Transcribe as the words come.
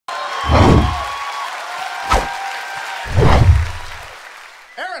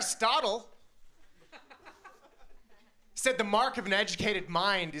Aristotle said the mark of an educated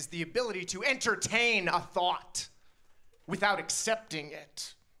mind is the ability to entertain a thought without accepting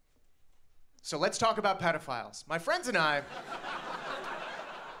it. So let's talk about pedophiles. My friends and I,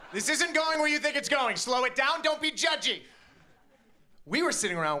 this isn't going where you think it's going. Slow it down, don't be judgy. We were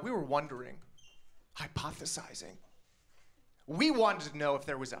sitting around, we were wondering, hypothesizing. We wanted to know if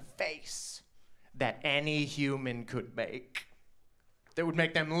there was a face that any human could make that would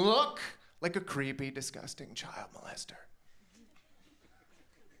make them look like a creepy, disgusting child molester.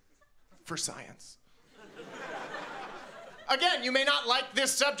 For science. Again, you may not like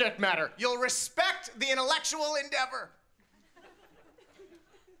this subject matter. You'll respect the intellectual endeavor.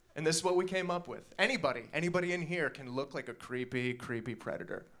 And this is what we came up with. Anybody in here can look like a creepy, creepy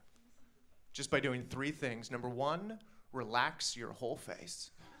predator. Just by doing 3 things. Number 1, relax your whole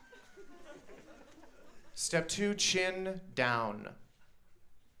face. Step 2, chin down.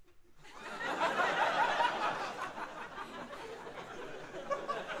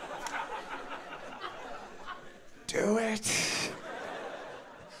 Do it.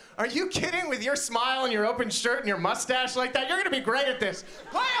 Are you kidding with your smile and your open shirt and your mustache like that? You're gonna be great at this.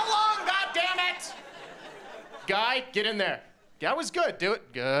 Play along, goddammit! Guy, get in there. That was good, do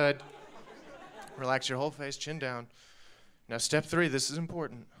it. Good. Relax your whole face, chin down. Now step 3, this is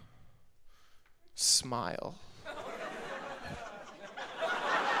important. Smile.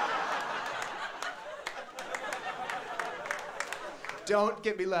 Don't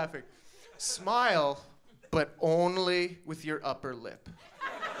get me laughing. Smile, but only with your upper lip.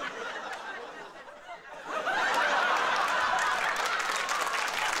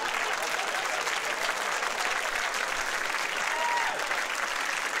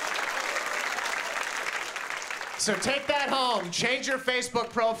 So take that home, change your Facebook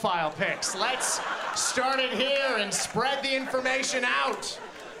profile pics. Let's start it here and spread the information out.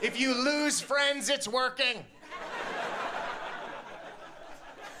 If you lose friends, it's working.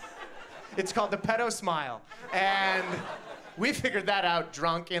 It's called the pedo smile. And we figured that out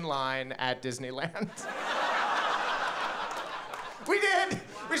drunk in line at Disneyland. We did.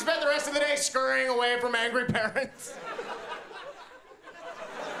 We spent the rest of the day scurrying away from angry parents.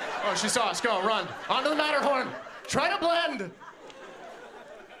 Oh, she saw us. Go, run. Onto the Matterhorn. Try to blend.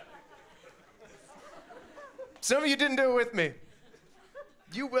 Some of you didn't do it with me.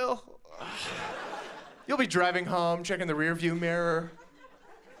 You will. You'll be driving home, checking the rearview mirror.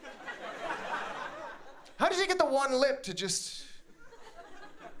 How did you get the one lip to just...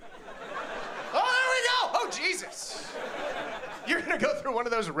 Oh, there we go! Oh, Jesus. You're gonna go through one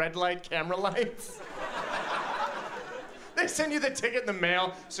of those red light camera lights. They send you the ticket in the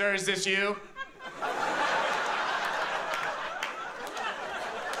mail. Sir, is this you?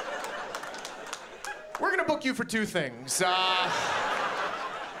 We're gonna book you for 2 things.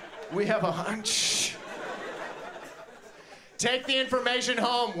 We have a hunch. Take the information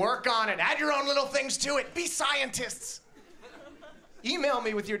home, work on it, add your own little things to it, be scientists. Email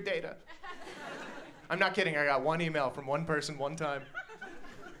me with your data. I'm not kidding, I got 1 email from 1 person 1 time.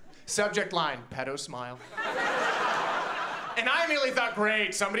 Subject line, pedo smile. And I immediately thought,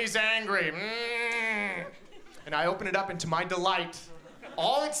 great, somebody's angry. And I opened it up, and to my delight,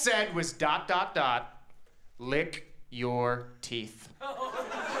 all it said was ... lick your teeth.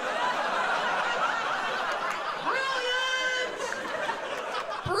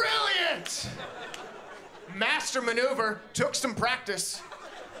 Brilliant! Master maneuver, took some practice.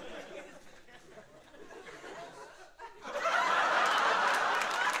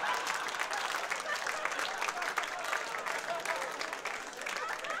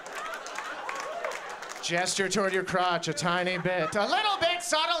 Gesture toward your crotch a tiny bit. A little bit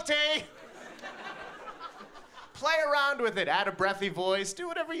subtlety. Play around with it, add a breathy voice, do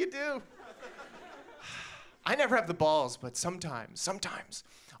whatever you do. I never have the balls, but sometimes,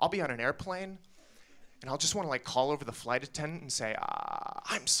 I'll be on an airplane and I'll just want to like call over the flight attendant and say,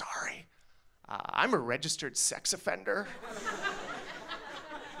 I'm sorry. I'm a registered sex offender.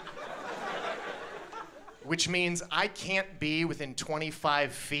 Which means I can't be within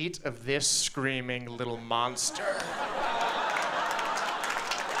 25 feet of this screaming little monster.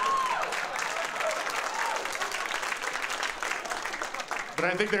 But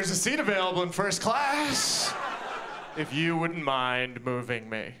I think there's a seat available in first class, if you wouldn't mind moving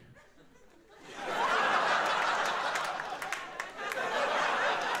me.